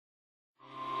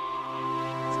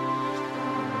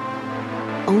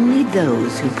only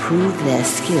those who prove their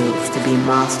skills to be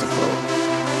masterful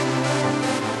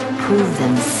prove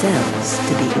themselves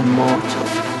to be immortal.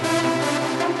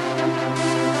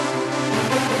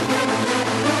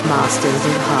 Masters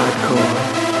of Hardcore.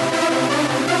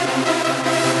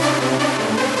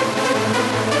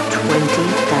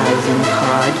 20,000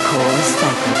 hardcore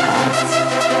psychopaths.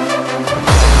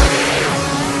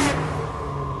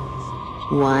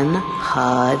 One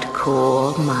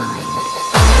hardcore mind.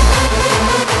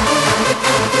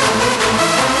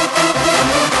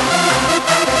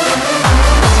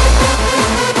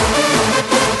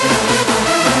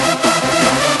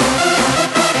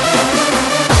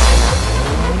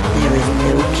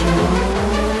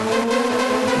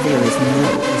 There is no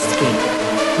escape.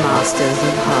 Masters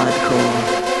of Hardcore.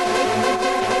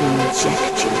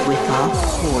 Inject you with our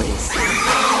poison.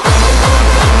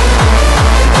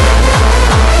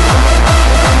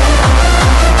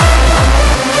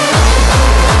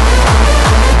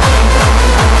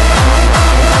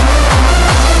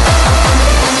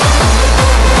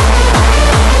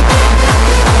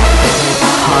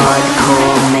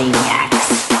 Hardcore Maniacs.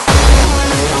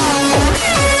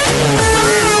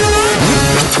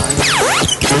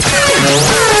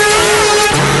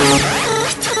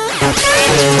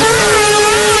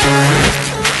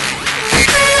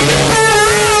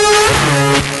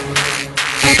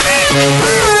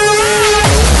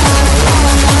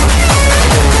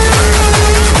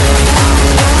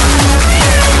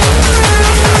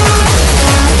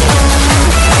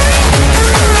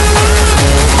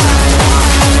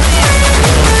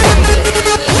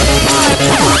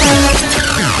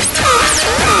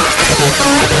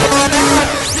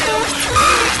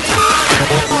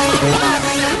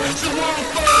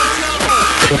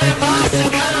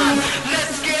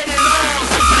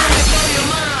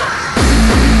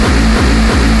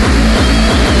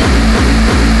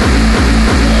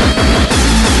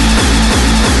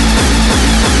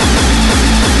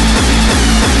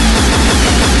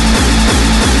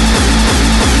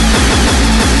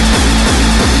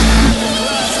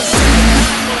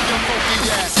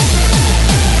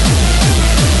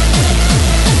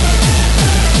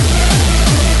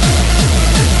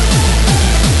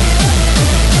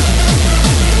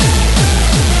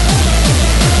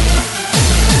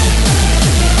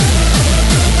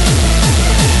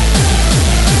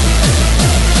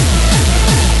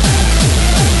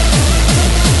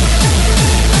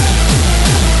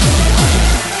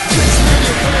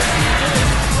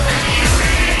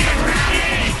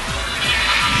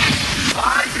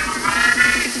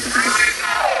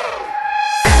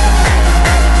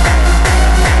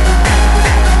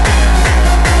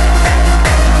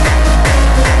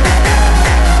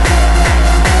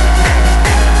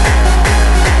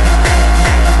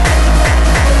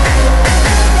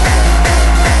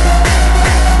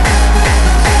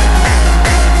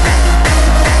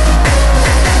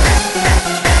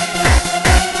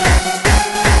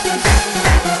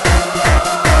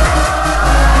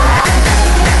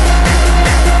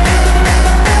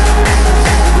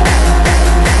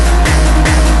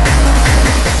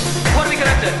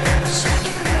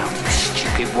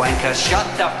 Wanker, shut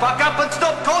the fuck up and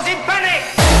stop causing panic!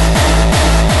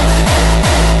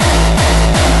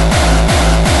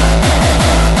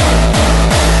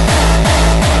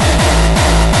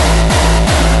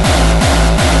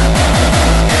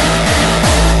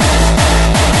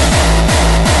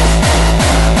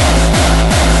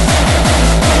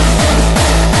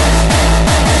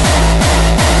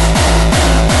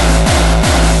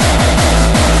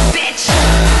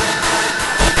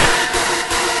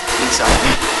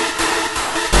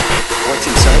 What's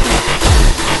inside me?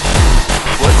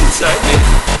 What's inside me?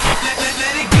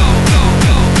 Let it go, go,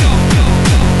 go, go, go,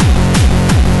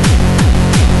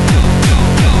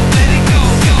 go. Let it go,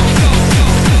 go, go, go.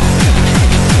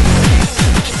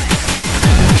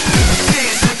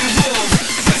 Dance with the wolves,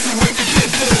 wrestle with the pit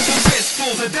bulls, the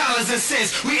fistfuls of dollars and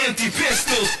cents, we empty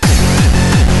pistols.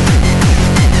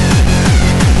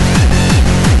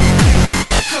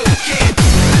 Cocaine.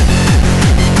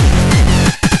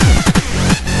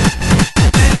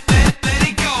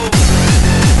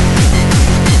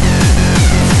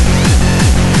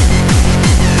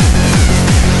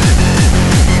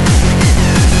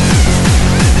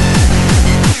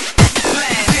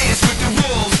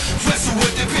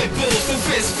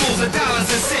 Fistfuls of dollars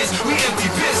and cents, we empty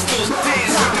pistols.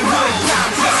 Dance with the wolves,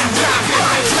 wrestle with the pit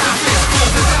bulls,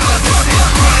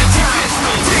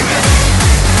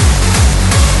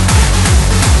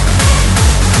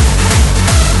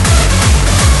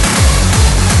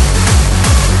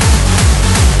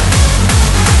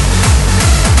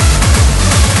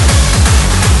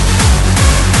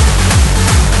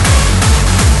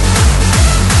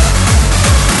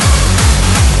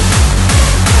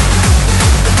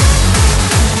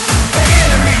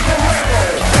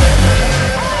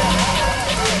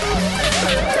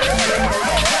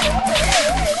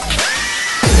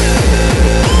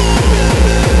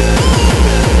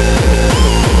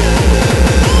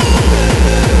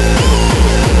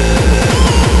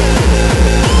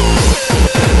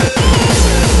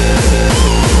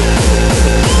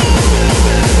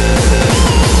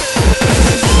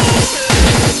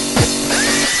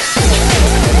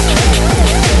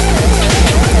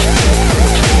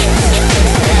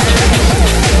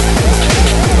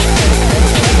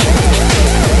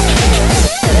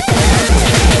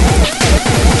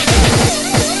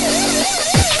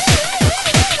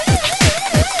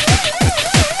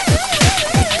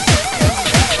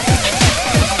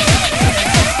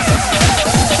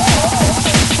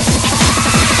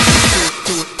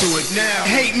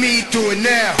 do it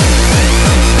now.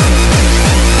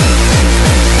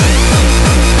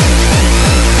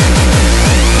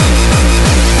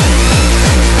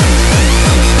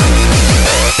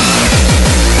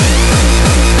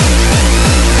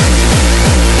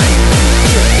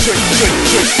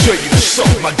 You can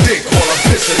suck my dick while I'm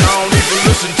pissing. I don't even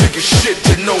listen to your shit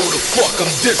to know the fuck I'm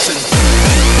dissing.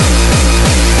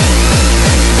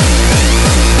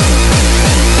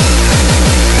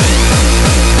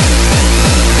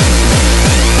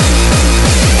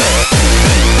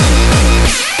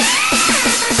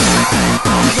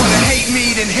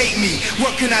 Hate me,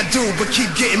 what can I do but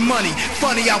keep getting money?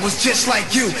 Funny, I was just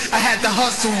like you, I had to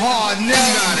hustle hard now.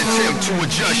 Do not attempt to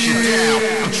adjust you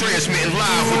down. I'm transmitting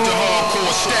live with the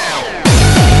hardcore style.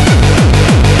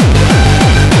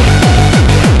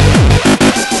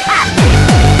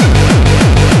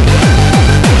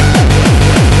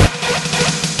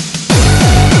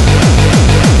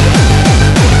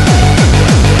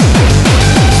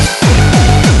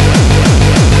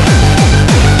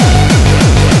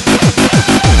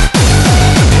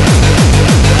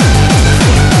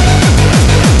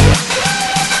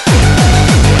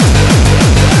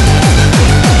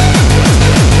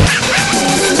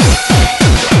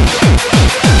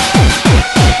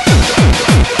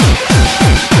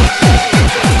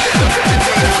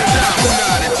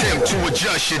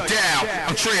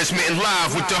 I'm transmitting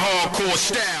live with the hardcore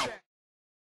style.